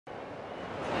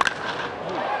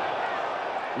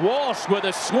Walsh with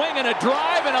a swing and a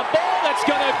drive and a ball that's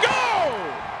going to go!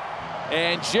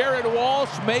 And Jared Walsh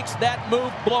makes that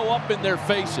move blow up in their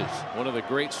faces. One of the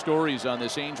great stories on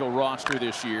this Angel roster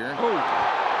this year. Oh.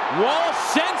 Walsh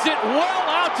sends it well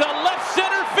out to left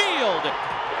center field.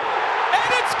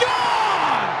 And it's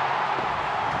gone!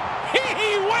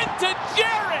 He went to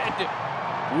Jared!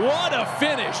 What a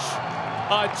finish!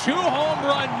 A 2-home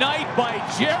run night by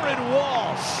Jared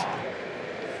Walsh.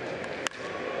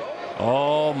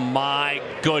 Oh my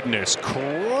goodness,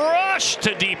 crushed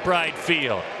to deep right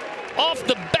field. Off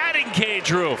the batting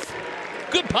cage roof.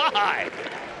 Goodbye.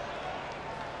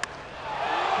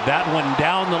 That one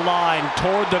down the line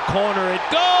toward the corner. It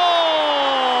goes!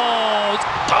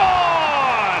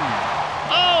 Gone!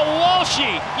 Oh,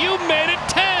 Walshy, you made it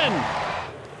 10.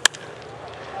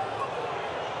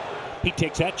 He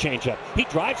takes that changeup. He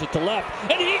drives it to left,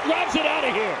 and he drives it out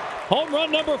of here. Home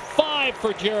run number 5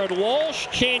 for Jared Walsh.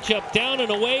 Changeup down and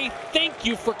away. Thank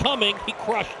you for coming. He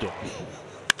crushed it.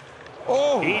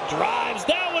 Oh! He drives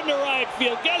that one to right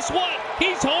field. Guess what?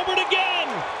 He's homered again.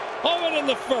 Homered in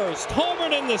the first.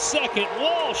 Homered in the second.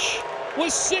 Walsh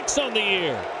was 6 on the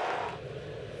year.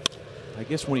 I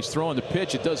guess when he's throwing the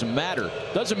pitch, it doesn't matter.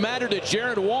 Doesn't matter to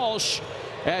Jared Walsh,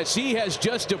 as he has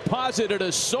just deposited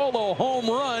a solo home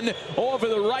run over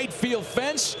the right field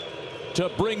fence to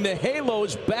bring the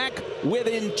Halos back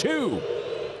within 2.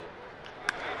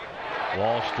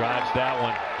 Walsh drives that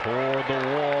one toward the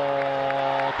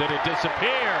wall. Did it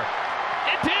disappear?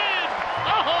 It did!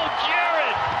 Oh,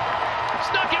 Jared!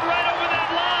 Snuck it right over that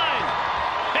line.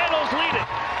 Halos lead it.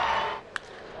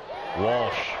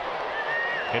 Walsh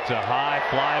hits a high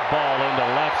fly ball into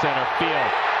left center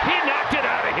field. He knocked it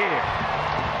out of here.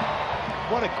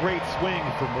 What a great swing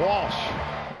from Walsh.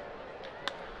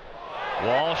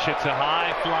 Walsh hits a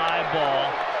high fly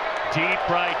ball, deep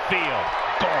right field.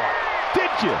 Gone.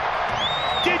 Did you?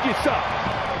 Did you, son?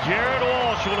 Jared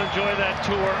Walsh will enjoy that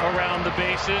tour around the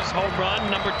bases. Home run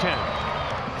number 10.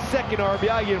 Second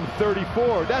RBI, get him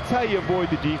 34. That's how you avoid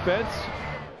the defense.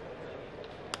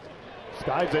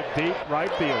 Skies it deep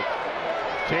right field.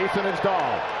 Jason is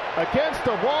gone. Against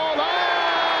the wall.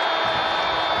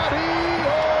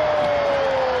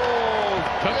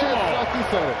 Touch them all.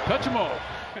 Touch them all.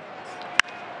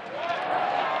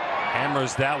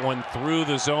 Hammers that one through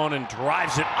the zone and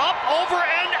drives it up, over,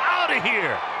 and out of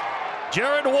here.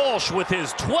 Jared Walsh with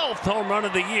his 12th home run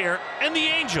of the year, and the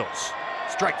Angels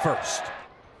strike first.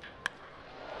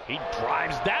 He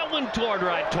drives that one toward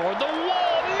right, toward the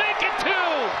wall. Make it 2.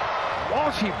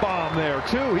 Walshy bomb there,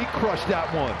 too. He crushed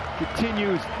that one.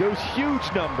 Continues those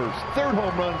huge numbers. 3rd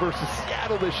home run versus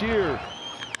Seattle this year.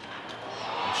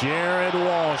 Jared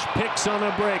Walsh picks on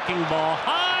a breaking ball.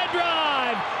 High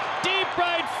drive. Deep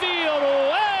right field.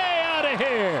 Way out of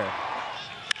here.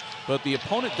 But the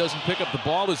opponent doesn't pick up the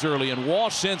ball as early, and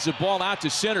Walsh sends the ball out to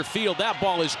center field. That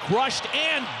ball is crushed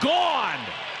and gone.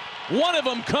 One of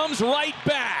them comes right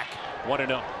back. 1-0.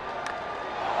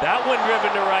 That one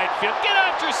driven to right field. Get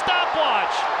out your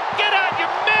stopwatch. Get out your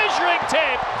measuring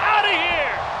tape. Out of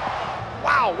here.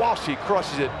 Wow, Walshy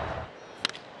crushes it.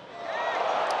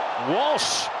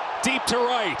 Walsh deep to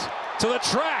right, to the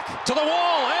track, to the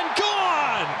wall, and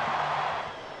gone.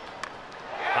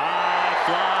 High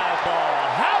fly ball.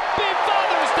 Happy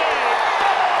Father's Day.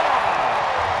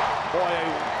 Boy,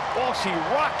 a Walshy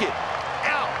rocket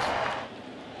out.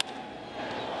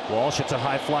 Walsh hits a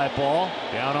high fly ball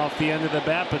down off the end of the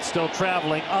bat, but still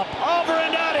traveling up, over,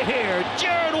 and out of here.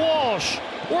 Jared Walsh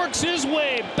works his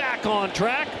way back on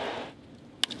track.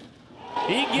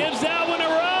 He gives that one a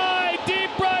ride,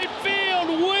 deep right field.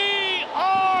 We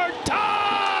are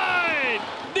tied.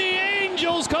 The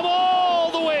Angels come all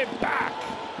the way back.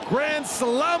 Grand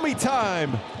salami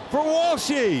time for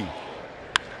Walshy.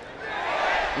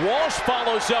 Walsh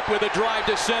follows up with a drive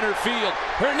to center field.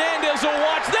 Hernandez will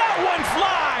watch that one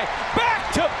fly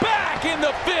back to back in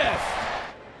the 5th.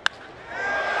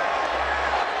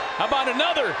 How about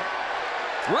another?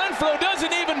 Renfroe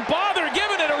doesn't even bother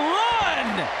giving it a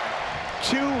run.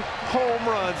 2 home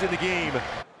runs in the game.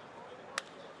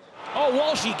 Oh,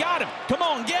 Walshy got him. Come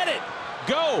on, get it.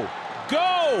 Go.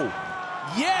 Go.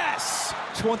 Yes.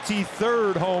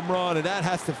 23rd home run, and that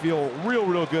has to feel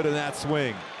real good in that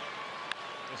swing.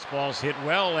 This ball's hit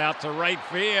well out to right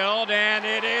field, and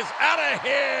it is out of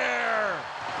here.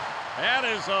 That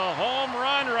is a home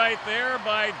run right there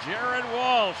by Jared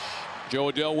Walsh. Joe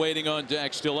Adell waiting on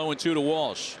deck, still 0-2 to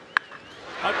Walsh.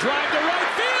 A drive to right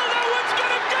field. That one's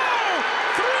gonna go.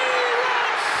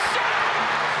 3-run shot.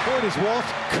 Boy, does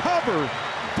Walsh cover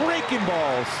breaking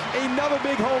balls. Another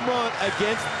big home run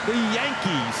against the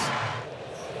Yankees.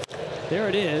 There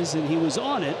it is, and he was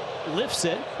on it, lifts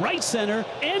it, right center,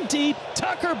 and deep,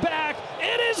 Tucker back,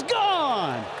 it is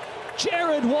gone!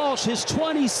 Jared Walsh, his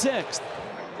 26th.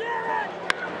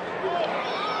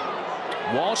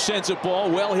 Walsh sends a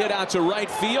ball well hit out to right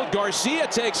field. Garcia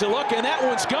takes a look, and that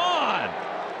one's gone.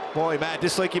 Boy, Matt,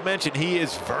 just like you mentioned, he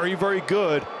is very, very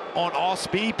good on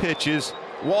off-speed pitches.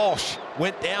 Walsh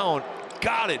went down,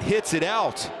 got it, hits it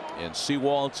out. And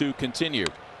Sewald to continue.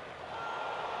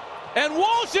 And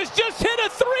Walsh has just hit a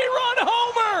 3-run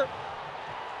homer.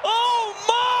 Oh,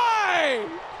 my!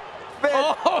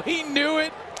 Oh, he knew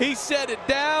it. He set it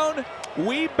down.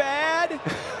 We bad.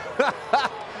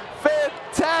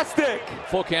 Fantastic.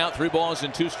 Full count, 3 balls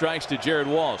and 2 strikes to Jared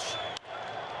Walsh.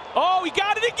 Oh, he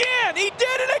got it again. He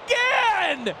did it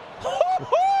again.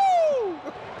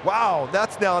 Wow,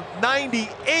 that's now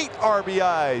 98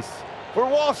 RBIs for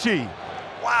Walshy.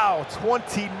 Wow,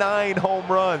 29 home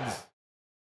runs.